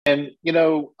And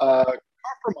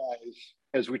compromise,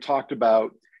 as we talked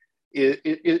about,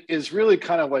 is really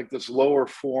kind of like this lower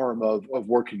form of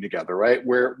working together, right?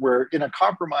 Where in a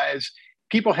compromise,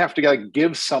 people have to like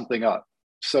give something up.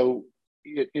 So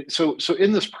so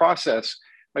in this process,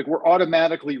 like we're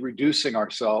automatically reducing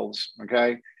ourselves,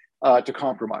 okay, to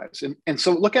compromise. And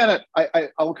so look at it.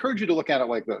 I'll encourage you to look at it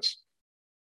like this.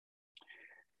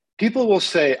 People will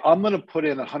say, "I'm going to put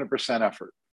in 100%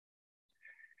 effort."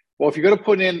 Well, if you're going to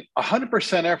put in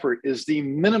 100% effort is the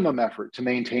minimum effort to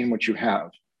maintain what you have.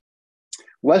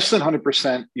 Less than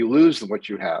 100%, you lose what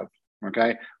you have,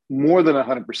 okay? More than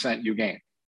 100%, you gain.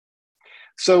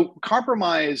 So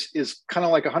compromise is kind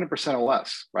of like 100% or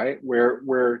less, right?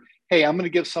 Where hey, I'm going to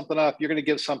give something up, you're going to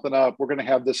give something up, we're going to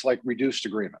have this like reduced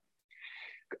agreement.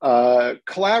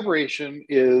 Collaboration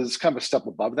is kind of a step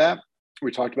above that.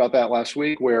 We talked about that last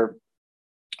week, where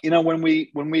when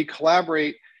we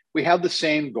collaborate, we have the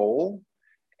same goal,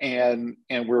 and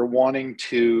we're wanting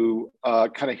to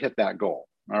kind of hit that goal.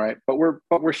 All right, but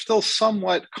we're still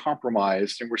somewhat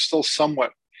compromised, and we're still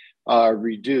somewhat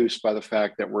reduced by the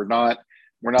fact that we're not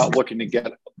looking to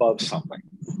get above something,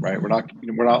 right? We're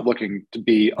not looking to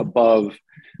be above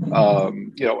a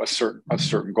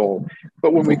certain goal.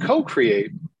 But when we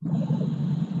co-create,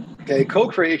 okay,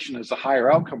 co-creation is a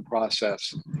higher outcome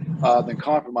process than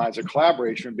compromise or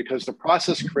collaboration, because the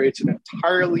process creates an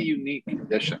entirely unique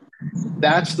condition.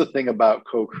 That's the thing about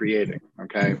co-creating,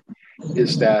 okay,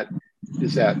 is that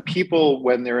people,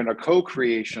 when they're in a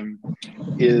co-creation,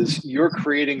 is you're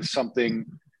creating something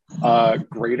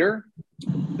greater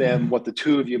than what the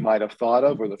two of you might have thought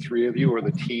of, or the three of you, or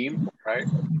the team, right?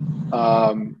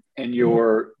 And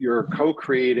you're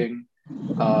co-creating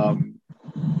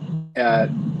at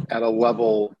a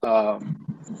level.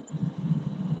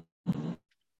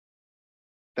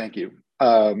 Thank you.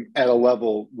 At a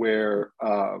level where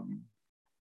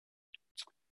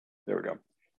there we go.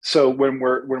 So when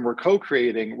we're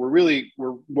co-creating, what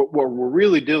we're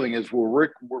really doing is we're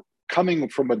coming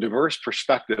from a diverse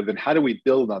perspective, and how do we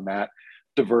build on that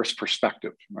diverse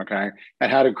perspective, okay?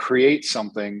 And how to create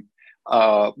something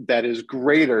that is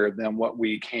greater than what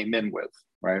we came in with,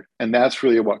 right? And that's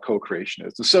really what co-creation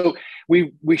is. And so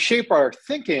we shape our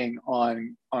thinking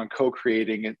on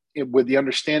co-creating with the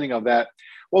understanding of that.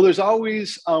 Well, there's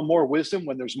always more wisdom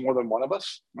when there's more than one of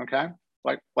us, okay?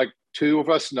 Like two of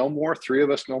us know more, three of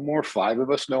us know more, five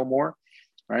of us know more,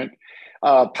 right?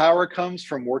 Power comes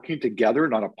from working together,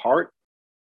 not apart.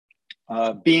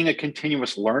 Being a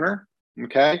continuous learner,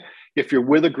 okay? If you're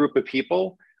with a group of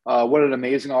people, what an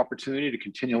amazing opportunity to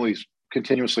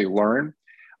continuously learn.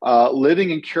 Living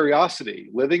in curiosity.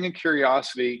 Living in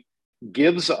curiosity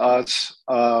gives us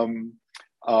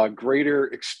greater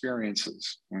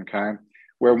experiences, okay?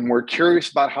 Where when we're curious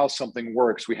about how something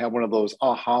works, we have one of those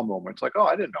aha moments, like, oh,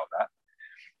 I didn't know that.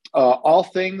 All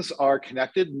things are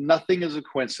connected. Nothing is a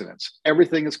coincidence.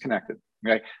 Everything is connected,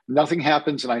 okay? Nothing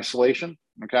happens in isolation,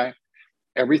 okay?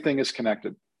 Everything is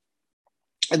connected.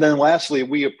 And then lastly,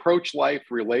 we approach life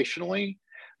relationally,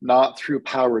 not through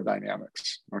power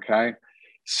dynamics, okay?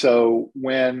 So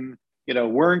when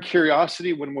we're in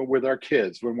curiosity, when we're with our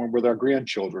kids, when we're with our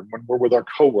grandchildren, when we're with our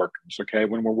coworkers, okay,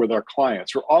 when we're with our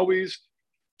clients, we're always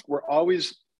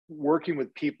working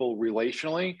with people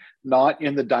relationally, not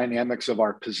in the dynamics of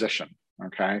our position,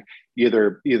 okay?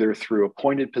 Either through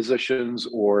appointed positions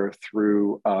or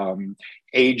through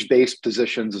age-based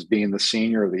positions, as being the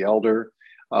senior or the elder,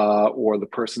 or the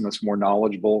person that's more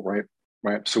knowledgeable,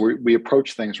 right? So we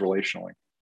approach things relationally.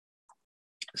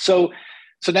 So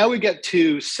now we get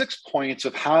to 6 points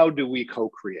of how do we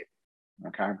co-create,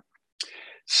 okay?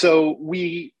 So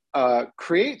we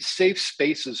create safe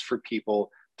spaces for people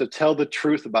to tell the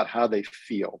truth about how they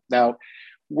feel. Now,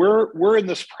 we're in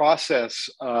this process,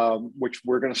 which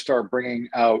we're going to start bringing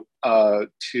out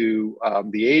to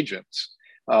the agents,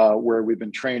 where we've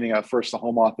been training first the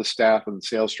home office staff and the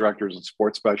sales directors and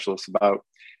sports specialists about.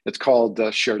 It's called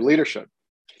shared leadership,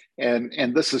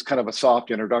 and this is kind of a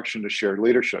soft introduction to shared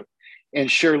leadership. And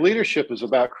shared leadership is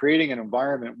about creating an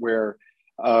environment where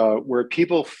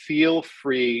people feel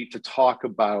free to talk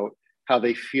about how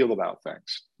they feel about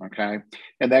things, okay?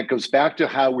 And that goes back to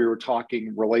how we were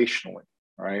talking relationally,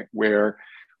 right? Where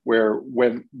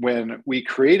when we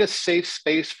create a safe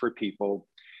space for people,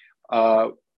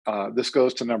 this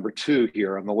goes to number 2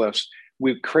 here on the list.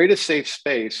 We create a safe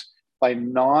space by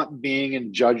not being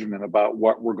in judgment about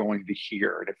what we're going to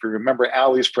hear. And if you remember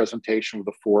Ali's presentation with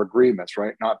the 4 agreements,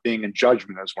 right? Not being in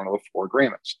judgment is one of the 4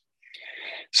 agreements.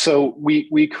 So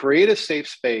we create a safe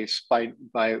space by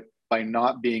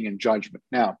not being in judgment.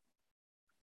 Now,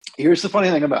 here's the funny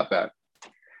thing about that.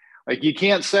 Like, you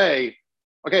can't say,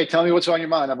 Okay, tell me what's on your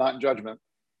mind. I'm not in judgment.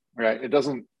 Right? It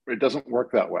doesn't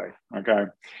work that way. Okay.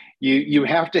 You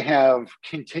have to have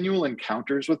continual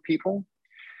encounters with people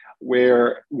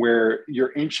where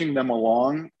you're inching them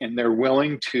along and they're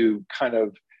willing to kind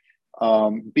of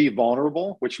be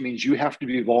vulnerable, which means you have to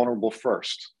be vulnerable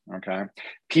first. Okay.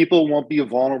 People won't be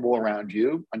vulnerable around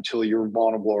you until you're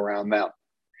vulnerable around them.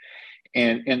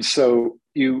 And so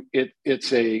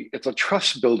it's a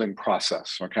trust building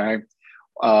process. Okay.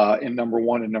 In number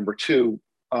one and number two,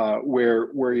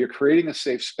 where you're creating a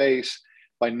safe space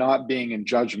by not being in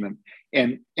judgment,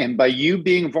 and by you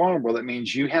being vulnerable, that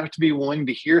means you have to be willing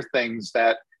to hear things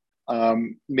that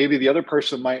maybe the other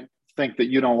person might think that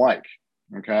you don't like.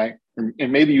 Okay,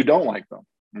 and maybe you don't like them.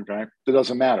 Okay, it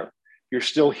doesn't matter. You're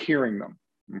still hearing them.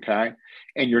 Okay,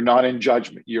 and you're not in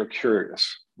judgment. You're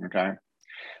curious. Okay,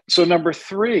 so number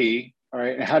three, all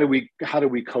right, how do we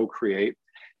co-create?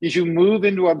 Is you move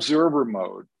into observer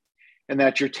mode, and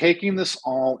that you're taking this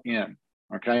all in.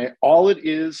 Okay, all it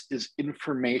is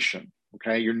information.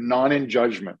 Okay, you're not in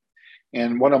judgment.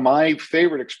 And one of my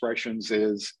favorite expressions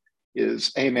is,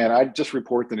 hey man, I just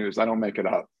report the news. I don't make it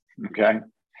up. Okay,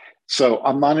 so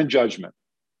I'm not in judgment.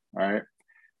 All right,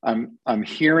 I'm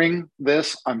hearing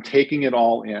this. I'm taking it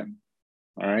all in.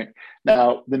 All right.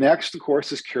 Now the next, of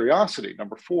course, is curiosity.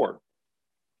 Number four.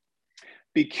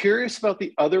 Be curious about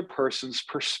the other person's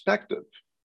perspective.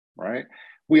 Right.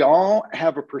 We all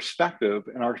have a perspective,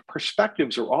 and our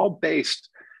perspectives are all based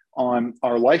on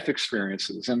our life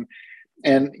experiences. And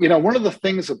one of the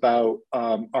things about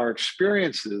our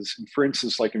experiences, and for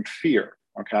instance, like in fear,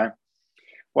 okay,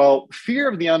 well, fear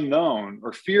of the unknown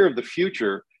or fear of the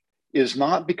future is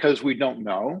not because we don't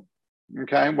know,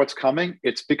 okay, what's coming.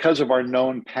 It's because of our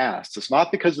known past. It's not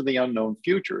because of the unknown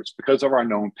future. It's because of our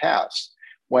known past.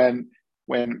 When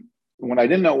when I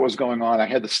didn't know what was going on, I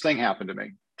had this thing happen to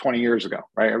me 20 years ago,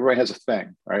 right? Everybody has a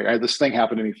thing, right? I had this thing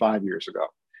happen to me 5 years ago.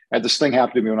 I had this thing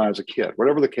happen to me when I was a kid,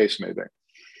 whatever the case may be.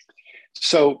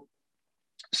 So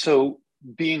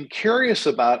being curious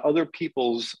about other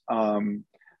people's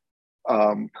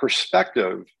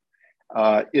perspective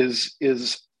is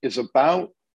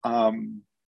about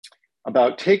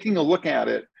taking a look at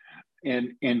it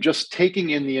and just taking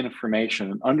in the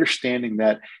information and understanding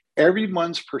that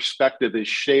everyone's perspective is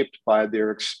shaped by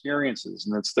their experiences,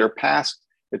 and it's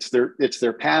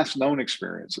their past known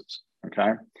experiences.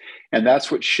 Okay, and that's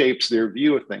what shapes their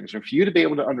view of things. And for you to be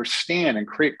able to understand and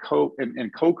create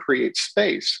co-create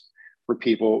space for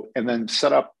people, and then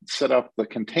set up the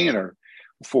container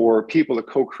for people to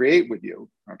co-create with you,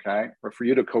 okay, or for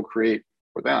you to co-create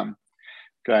with them,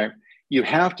 okay, you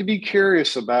have to be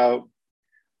curious about,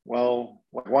 well,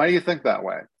 why do you think that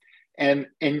way? And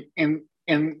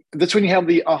that's when you have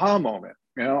the aha moment.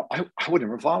 I would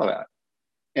never thought of that.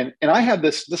 And I had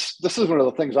this is one of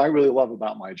the things I really love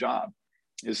about my job,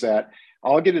 is that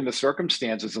I'll get into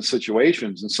circumstances and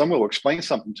situations, and someone will explain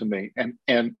something to me,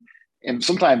 and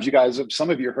sometimes you guys, some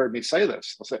of you heard me say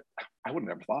this. I'll say, I would have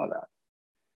never thought of that.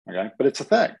 Okay, but it's a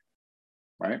thing,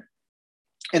 right?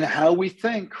 And how we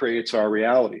think creates our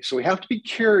reality. So we have to be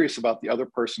curious about the other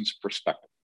person's perspective.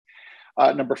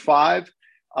 Number five,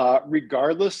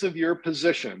 regardless of your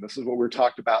position, this is what we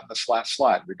talked about in this last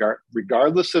slide,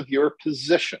 regardless of your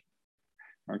position,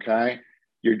 okay,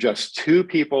 you're just two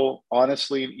people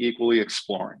honestly and equally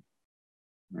exploring,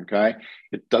 okay?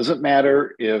 It doesn't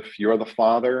matter if you're the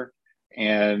father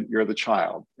and you're the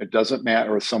child. It doesn't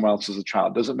matter if someone else is a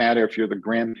child. It doesn't matter if you're the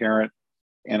grandparent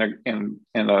and a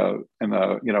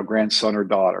grandson or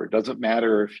daughter. It doesn't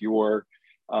matter if you're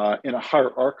in a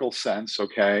hierarchical sense,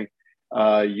 okay,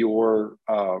 you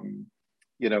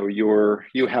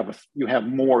have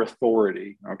more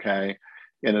authority, okay,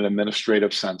 in an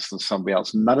administrative sense than somebody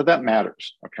else. None of that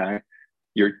matters, okay?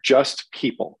 You're just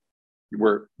people.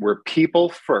 We're people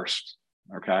first,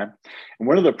 okay? And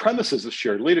one of the premises of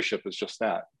shared leadership is just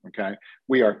that, okay?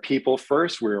 We are people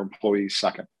first, we're employees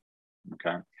second,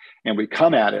 okay? And we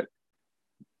come at it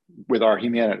with our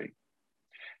humanity.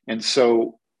 And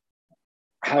so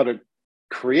how to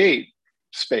create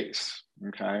space,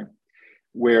 okay,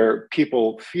 where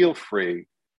people feel free,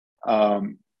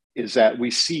 is that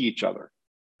we see each other,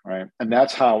 right? And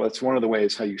that's one of the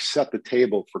ways how you set the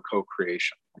table for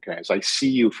co-creation, okay, is I see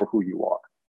you for who you are,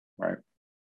 right?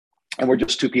 And we're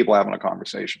just two people having a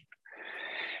conversation.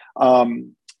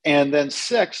 And then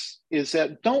 6 is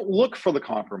that don't look for the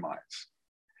compromise.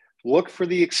 Look for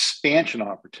the expansion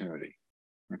opportunity,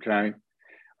 okay?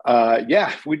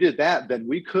 If we did that, then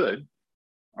we could,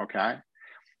 okay?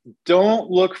 Don't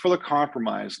look for the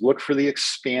compromise. Look for the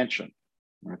expansion,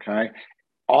 okay?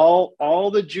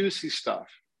 All the juicy stuff,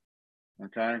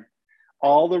 okay?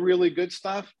 All the really good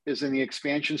stuff is in the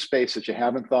expansion space that you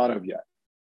haven't thought of yet.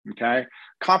 Okay.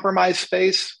 Compromise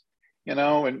space,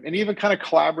 and even kind of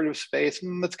collaborative space,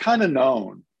 that's kind of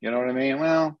known. You know what I mean?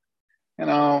 Well, if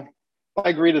I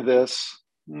agree to this,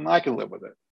 I can live with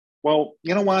it. Well,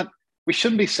 you know what? We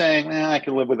shouldn't be saying, I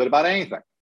can live with it about anything.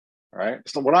 All right.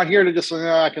 So we're not here to just say,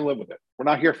 I can live with it. We're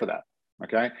not here for that.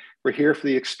 Okay. We're here for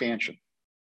the expansion.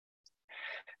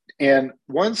 And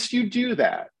once you do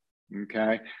that,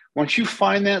 okay, once you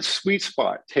find that sweet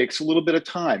spot, takes a little bit of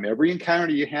time. Every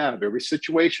encounter you have, every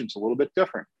situation's a little bit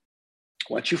different.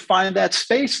 Once you find that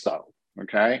space, though,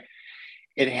 okay,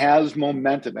 it has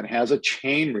momentum. It has a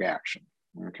chain reaction.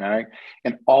 Okay.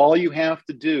 And all you have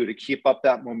to do to keep up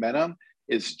that momentum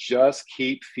is just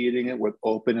keep feeding it with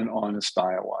open and honest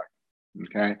dialogue.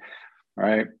 Okay. All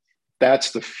right.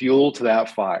 That's the fuel to that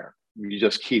fire. You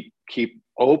just keep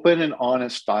open and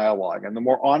honest dialogue. And the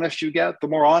more honest you get, the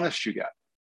more honest you get.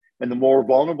 And the more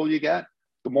vulnerable you get,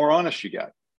 the more honest you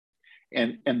get.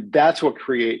 And that's what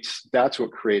creates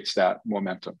that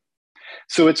momentum.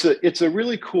 So it's a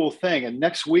really cool thing. And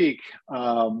next week,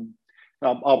 I'll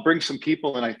bring some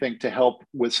people in, I think, to help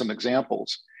with some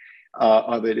examples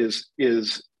of it.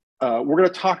 We're going to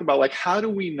talk about, like, how do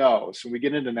we know? So when we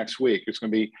get into next week, it's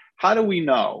going to be, how do we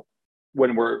know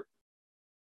when we're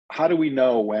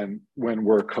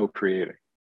co-creating?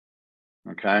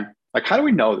 Okay. Like, how do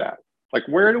we know that? Like,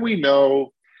 where do we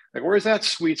know? Like, where's that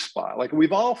sweet spot? Like,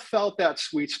 we've all felt that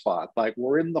sweet spot. Like,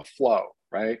 we're in the flow,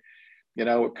 right?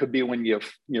 It could be when you're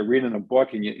reading a book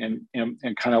and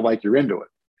kind of like you're into it,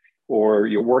 or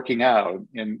you're working out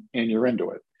and you're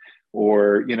into it,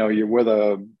 or you're with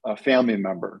a family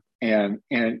member and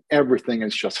everything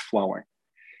is just flowing.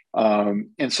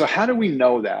 And so how do we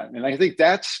know that? And I think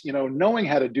that's, knowing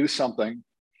how to do something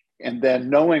and then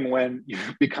knowing when you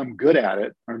become good at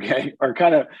it, okay, are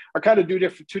kind of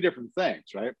two different things,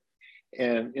 right?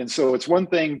 And so it's one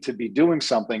thing to be doing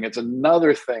something. It's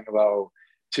another thing, though,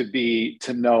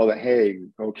 to know that, hey,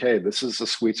 okay, this is the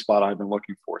sweet spot I've been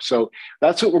looking for. So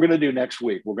that's what we're going to do next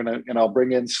week. And I'll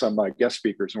bring in some guest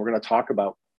speakers, and we're going to talk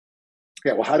about,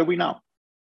 well, how do we know?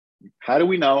 How do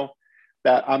we know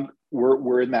that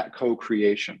we're in that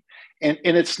co-creation? And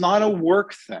it's not a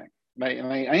work thing. Right? And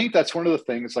I think that's one of the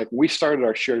things, like, we started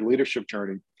our shared leadership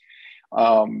journey.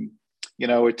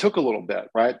 It took a little bit,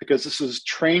 right? Because this is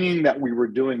training that we were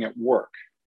doing at work.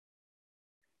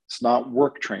 It's not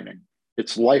work training.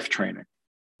 It's life training.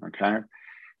 Okay.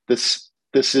 This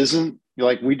isn't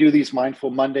like, we do these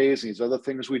Mindful Mondays and these other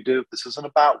things we do. This isn't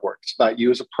about work. It's about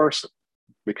you as a person.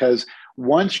 Because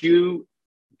once you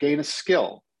gain a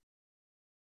skill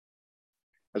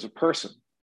as a person,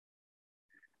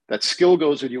 that skill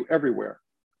goes with you everywhere,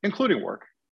 including work.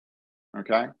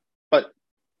 Okay. But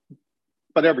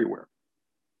everywhere.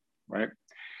 Right.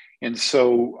 And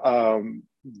so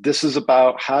this is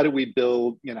about, how do we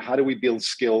build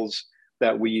skills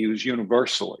that we use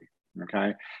universally.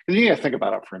 Okay. And you got to think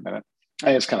about it for a minute.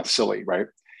 And it's kind of silly, right?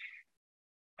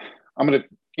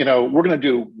 we're going to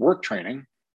do work training.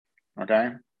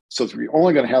 Okay. So we're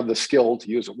only going to have the skill to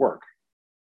use at work.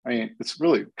 I mean, it's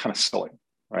really kind of silly,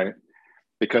 right?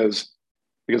 Because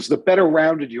the better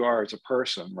rounded you are as a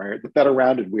person, right? The better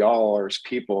rounded we all are as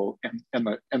people, and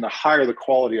the higher the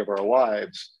quality of our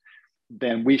lives,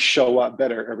 then we show up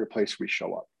better every place we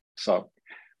show up. So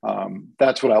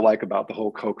that's what I like about the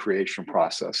whole co-creation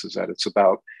process, is that it's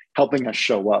about helping us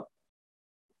show up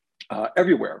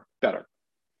everywhere better.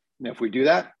 And if we do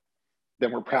that,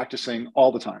 then we're practicing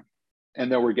all the time,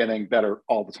 and then we're getting better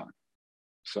all the time.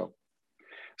 So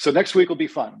next week will be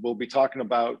fun. We'll be talking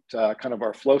about kind of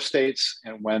our flow states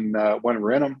and when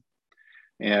we're in them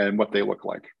and what they look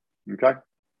like. Okay. All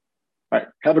right.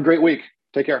 Have a great week.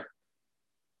 Take care.